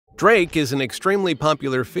Drake is an extremely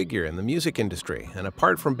popular figure in the music industry, and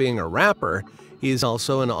apart from being a rapper, he is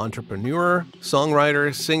also an entrepreneur,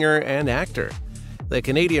 songwriter, singer, and actor. The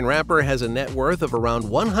Canadian rapper has a net worth of around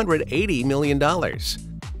 $180 million.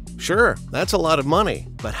 Sure, that's a lot of money,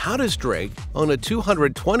 but how does Drake own a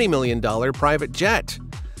 $220 million private jet?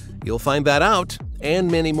 You'll find that out,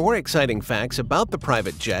 and many more exciting facts about the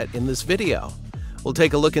private jet in this video. We'll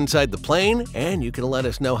take a look inside the plane, and you can let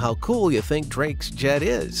us know how cool you think Drake's jet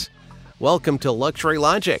is. Welcome to Luxury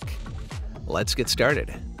Logic. Let's get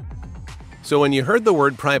started. So when you heard the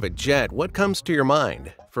word private jet, what comes to your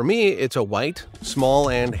mind? For me, it's a white,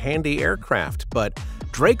 small, and handy aircraft, but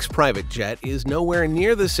Drake's private jet is nowhere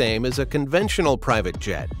near the same as a conventional private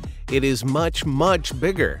jet. It is much, much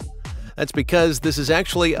bigger. That's because this is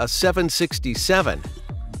actually a 767.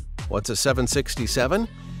 What's a 767?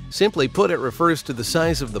 Simply put, it refers to the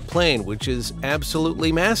size of the plane, which is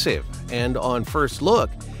absolutely massive, and on first look,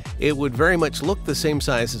 it would very much look the same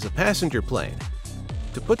size as a passenger plane.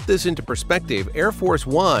 To put this into perspective, Air Force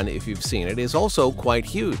One, if you've seen it, is also quite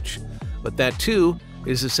huge, but that too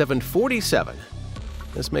is a 747.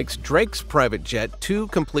 This makes Drake's private jet 2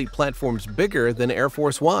 complete platforms bigger than Air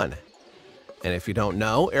Force One. And if you don't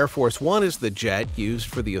know, Air Force One is the jet used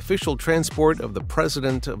for the official transport of the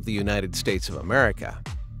President of the United States of America.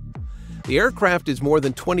 The aircraft is more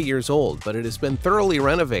than 20 years old, but it has been thoroughly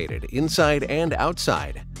renovated, inside and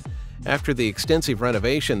outside. After the extensive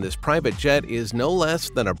renovation, this private jet is no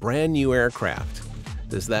less than a brand new aircraft.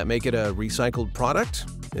 Does that make it a recycled product?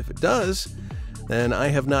 If it does, then I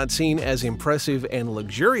have not seen as impressive and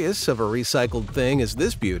luxurious of a recycled thing as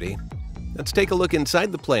this beauty. Let's take a look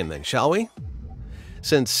inside the plane then, shall we?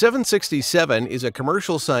 Since 767 is a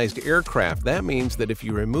commercial-sized aircraft, that means that if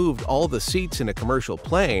you removed all the seats in a commercial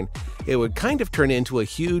plane, it would kind of turn into a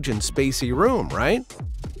huge and spacey room, right?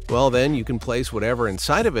 Well, then you can place whatever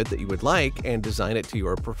inside of it that you would like and design it to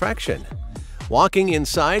your perfection. Walking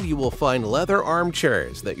inside, you will find leather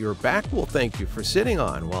armchairs that your back will thank you for sitting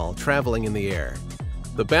on while traveling in the air.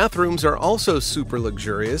 The bathrooms are also super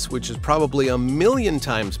luxurious, which is probably a million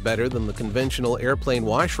times better than the conventional airplane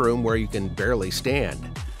washroom where you can barely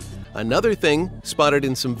stand. Another thing spotted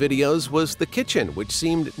in some videos was the kitchen, which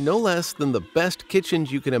seemed no less than the best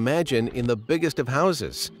kitchens you can imagine in the biggest of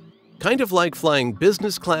houses. Kind of like flying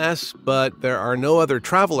business class, but there are no other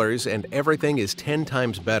travelers and everything is 10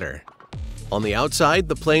 times better. On the outside,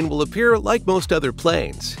 the plane will appear like most other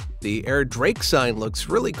planes. The Air Drake sign looks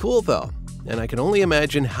really cool though, and I can only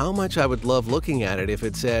imagine how much I would love looking at it if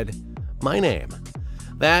it said, "My name."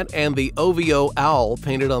 That and the OVO owl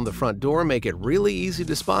painted on the front door make it really easy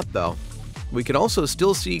to spot though. We can also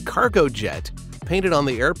still see Cargo Jet painted on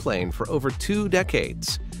the airplane for over 2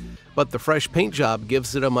 decades. But the fresh paint job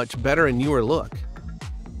gives it a much better and newer look.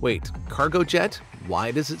 Wait, Cargo Jet?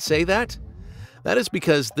 Why does it say that? That is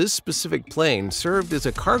because this specific plane served as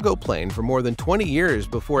a cargo plane for more than 20 years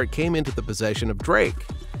before it came into the possession of Drake.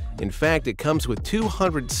 In fact, it comes with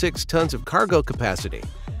 206 tons of cargo capacity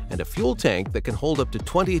and a fuel tank that can hold up to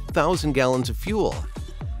 20,000 gallons of fuel.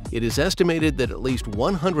 It is estimated that at least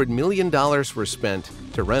 $100 million were spent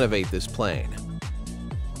to renovate this plane.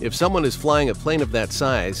 If someone is flying a plane of that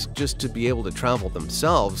size just to be able to travel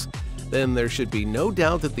themselves, then there should be no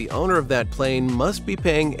doubt that the owner of that plane must be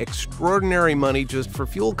paying extraordinary money just for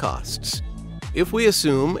fuel costs. If we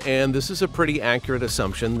assume, and this is a pretty accurate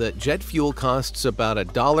assumption, that jet fuel costs about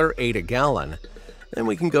 $1.08 a gallon, then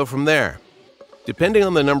we can go from there. Depending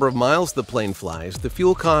on the number of miles the plane flies, the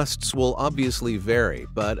fuel costs will obviously vary,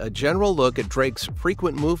 but a general look at Drake's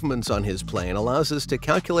frequent movements on his plane allows us to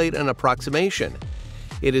calculate an approximation.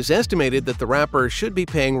 It is estimated that the rapper should be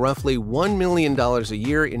paying roughly $1 million a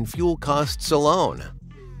year in fuel costs alone.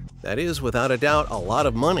 That is, without a doubt, a lot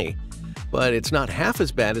of money, but it's not half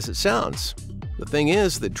as bad as it sounds. The thing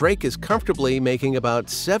is that Drake is comfortably making about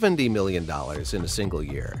 $70 million in a single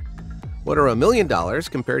year. What are $1 million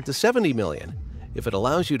compared to $70 million? If it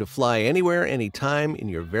allows you to fly anywhere, anytime in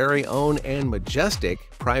your very own and majestic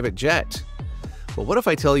private jet. But what if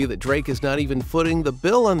I tell you that Drake is not even footing the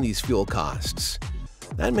bill on these fuel costs?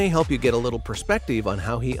 That may help you get a little perspective on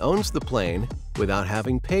how he owns the plane without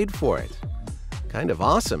having paid for it. Kind of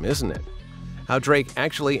awesome, isn't it? How Drake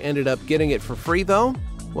actually ended up getting it for free though?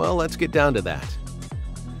 Well, let's get down to that.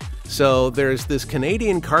 So there's this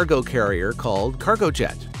Canadian cargo carrier called Cargo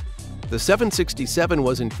Jet. The 767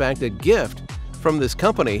 was in fact a gift from this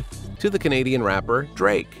company to the Canadian rapper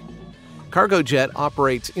Drake. Cargo Jet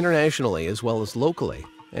operates internationally as well as locally,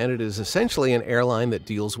 and it is essentially an airline that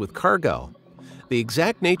deals with cargo. The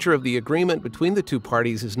exact nature of the agreement between the two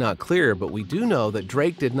parties is not clear, but we do know that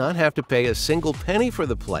Drake did not have to pay a single penny for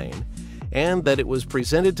the plane, and that it was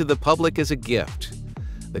presented to the public as a gift.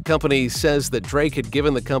 The company says that Drake had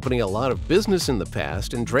given the company a lot of business in the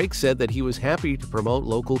past, and Drake said that he was happy to promote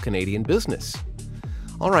local Canadian business.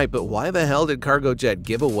 Alright, but why the hell did Cargojet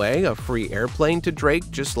give away a free airplane to Drake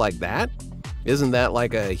just like that? Isn't that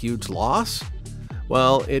like a huge loss?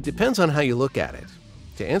 Well, it depends on how you look at it.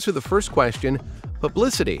 To answer the first question,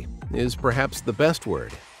 publicity is perhaps the best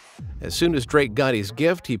word. As soon as Drake got his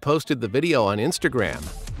gift, he posted the video on Instagram.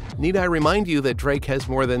 Need I remind you that Drake has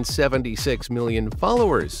more than 76 million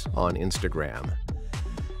followers on Instagram?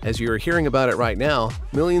 As you're hearing about it right now,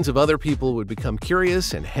 millions of other people would become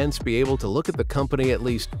curious and hence be able to look at the company at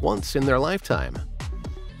least once in their lifetime.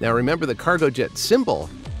 Now remember, the Cargojet symbol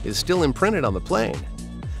is still imprinted on the plane.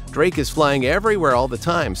 Drake is flying everywhere all the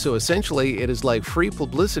time, so essentially it is like free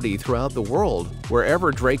publicity throughout the world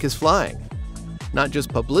wherever Drake is flying. Not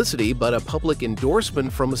just publicity, but a public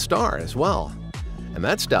endorsement from a star as well. And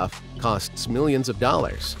that stuff costs millions of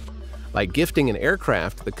dollars. By gifting an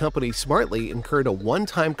aircraft, the company smartly incurred a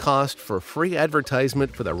one-time cost for free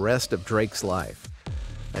advertisement for the rest of Drake's life.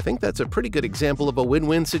 I think that's a pretty good example of a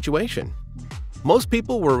win-win situation. Most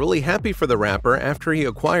people were really happy for the rapper after he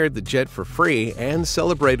acquired the jet for free and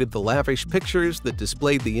celebrated the lavish pictures that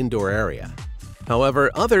displayed the indoor area. However,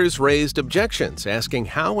 others raised objections, asking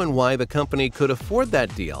how and why the company could afford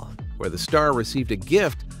that deal, where the star received a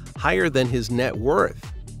gift higher than his net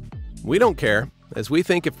worth. We don't care, as we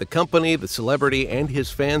think if the company, the celebrity, and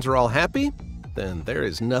his fans are all happy, then there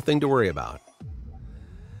is nothing to worry about.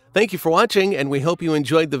 Thank you for watching, and we hope you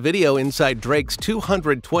enjoyed the video inside Drake's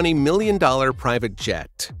 $220 million private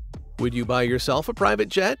jet. Would you buy yourself a private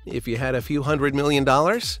jet if you had a few $100 million?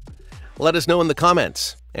 Let us know in the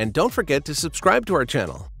comments, and don't forget to subscribe to our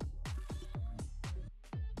channel.